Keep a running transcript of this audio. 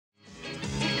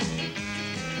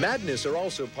Madness are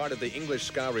also part of the English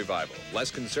ska revival.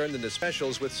 Less concerned than the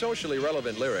Specials with socially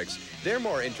relevant lyrics, they're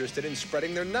more interested in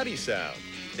spreading their nutty sound.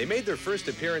 They made their first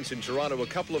appearance in Toronto a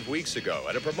couple of weeks ago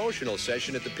at a promotional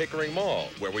session at the Pickering Mall,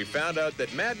 where we found out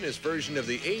that Madness' version of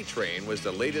the A Train was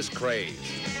the latest craze.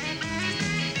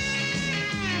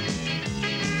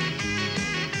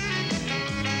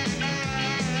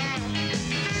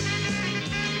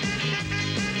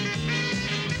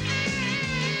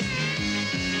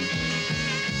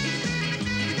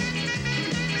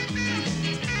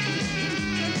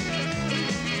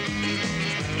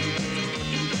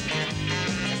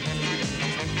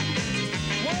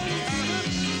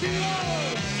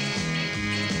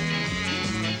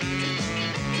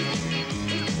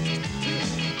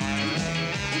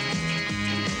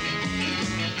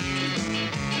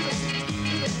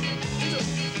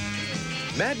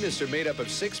 Madness are made up of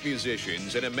 6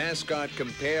 musicians and a mascot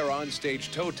compare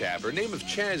onstage toe tapper named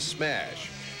Chaz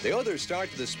Smash. They owe their start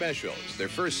to the Specials. Their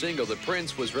first single, The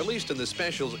Prince, was released on the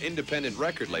Specials' independent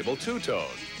record label, Two Tone.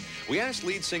 We asked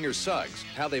lead singer Suggs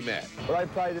how they met. Well, they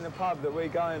played in a pub that we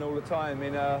go in all the time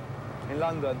in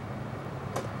London.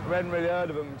 We hadn't really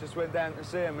heard of them, just went down to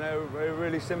see them, and they were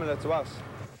really similar to us.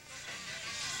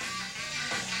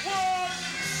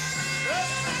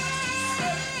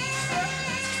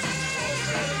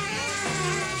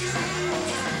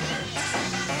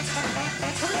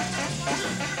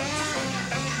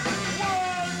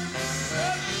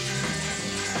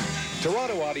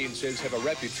 Toronto audiences have a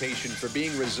reputation for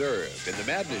being reserved, and the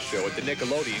Madness show at the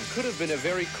Nickelodeon could have been a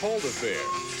very cold affair,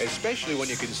 especially when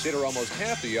you consider almost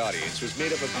half the audience was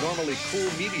made up of normally cool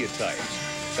media types.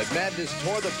 But Madness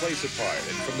tore the place apart,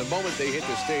 and from the moment they hit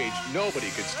the stage, nobody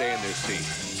could stay in their seat.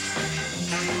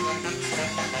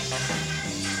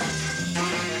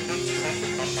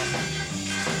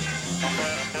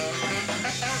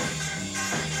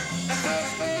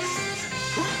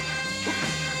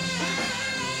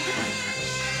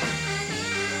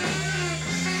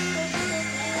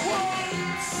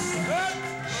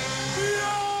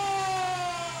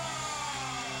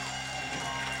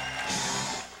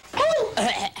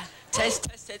 Test.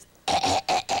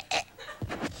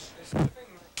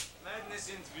 Madness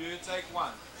interview, take 1.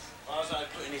 I was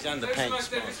like putting his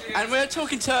underpants. And we're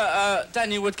talking to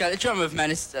Daniel Woodgate, the drummer of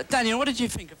Madness. Daniel, what did you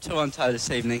think of Two on Toe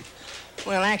this evening?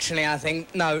 Well, actually, I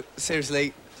think, no,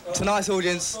 seriously, tonight's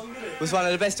audience was one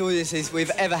of the best audiences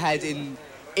we've ever had in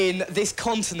this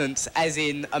continent, as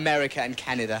in America and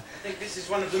Canada. I think this is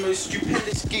one of the most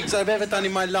stupendous gigs I've ever done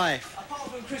in my life.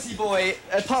 Apart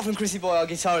from Chrissy Boy, our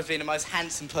guitarist being the most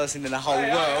handsome person in the whole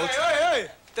world. Hey!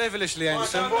 Devilishly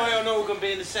handsome. Boy on organ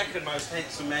being the second most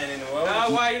handsome man in the world.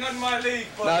 No way, you're not in my league,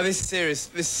 boy. No, this is serious.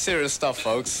 This is serious stuff,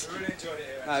 folks. I really enjoyed it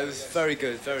here. No, it was very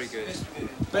good, very good.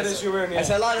 Better as you were in here. It's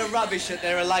a load of rubbish that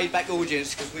they're a laid-back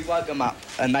audience because we woke them up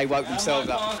and they woke themselves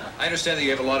up. I understand that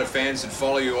you have a lot of fans that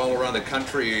follow you all around the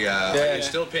country. Are you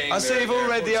still paying? I see you've all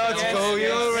read the article.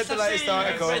 You all read the latest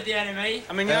article. Read the enemy.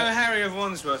 I mean, you know Harry of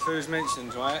Wandsworth, who's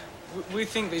mentioned, right? We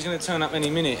think that he's going to turn up any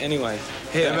minute anyway.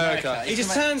 Here in America. He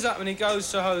just turns up and he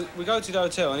goes to... We go to the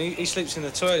hotel and he sleeps in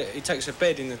the toilet. He takes a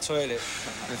bed in the toilet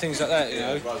and things like that, you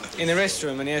know. In the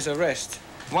restroom and he has a rest.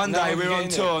 One day we were on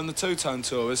tour, on the two-tone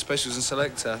tour with Specials and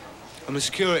Selector. And the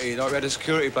security, like we had a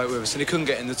security bloke with us and he couldn't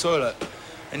get in the toilet.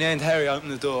 In the end, Harry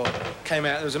opened the door, came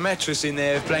out, there was a mattress in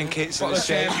there, blankets and a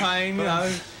champagne, you know.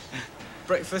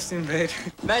 Breakfast in bed.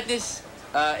 Madness,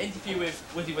 interview with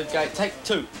Woody Woodgate, take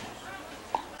 2.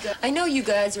 I know you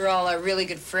guys are all really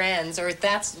good friends, or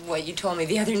that's what you told me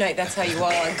the other night. That's how you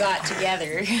all got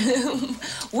together.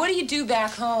 What do you do back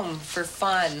home for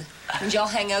fun? Would y'all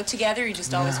hang out together, or you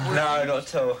just always work? No, not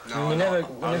at all. No, we never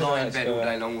I lie in bed all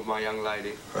day long with my young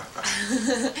lady.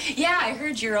 Yeah, I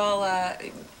heard you're all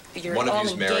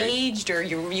engaged, or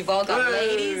you've all got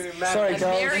ladies. Sorry,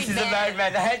 girl. This is a married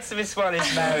man. The handsomest one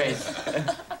is married.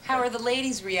 How are the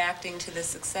ladies reacting to the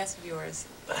success of yours?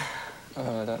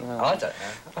 Oh, I don't know. I don't know.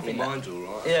 I think mine's all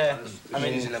right. Yeah. I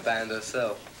mean, she's in a band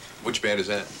herself. Which band is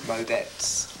that?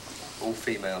 Modettes.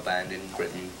 All-female band in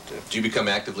Britain. Do you become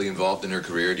actively involved in her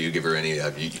career? Do you give her any...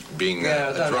 being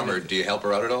a drummer, do you help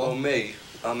her out at all? Well, me?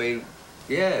 I mean,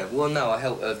 yeah. Well, no, I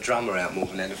help a drummer out more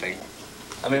than anything.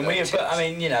 I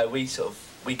mean, you know, we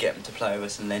get them to play with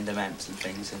us and lend them amps and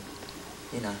things, and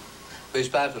you know. But it's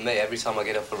bad for me. Every time I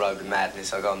get off the road with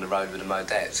Madness, I go on the road with the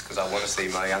Modettes because I want to see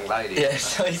my young lady. Yeah,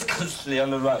 so he's constantly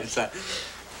on the road, so...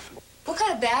 What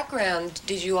kind of background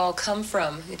did you all come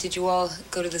from? Did you all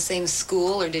go to the same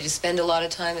school, or did you spend a lot of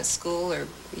time at school, or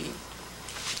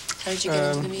how did you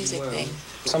get into the music thing?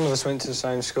 Some of us went to the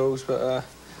same schools, but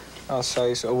I'll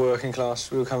say sort of working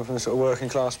class. We all come from a sort of working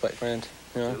class background,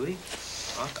 you know. Do we?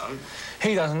 I don't.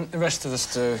 He doesn't, the rest of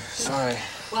us do. Sorry.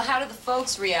 Well, how do the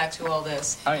folks react to all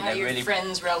this? I think how they're your really-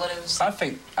 friends, relatives? I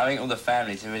think all the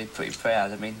families are really pretty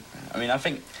proud. I mean, I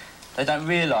think they don't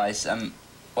realise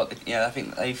what I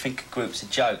think they think a group's a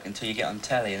joke until you get on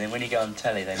telly, and then when you go on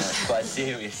telly, they know it's quite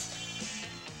serious.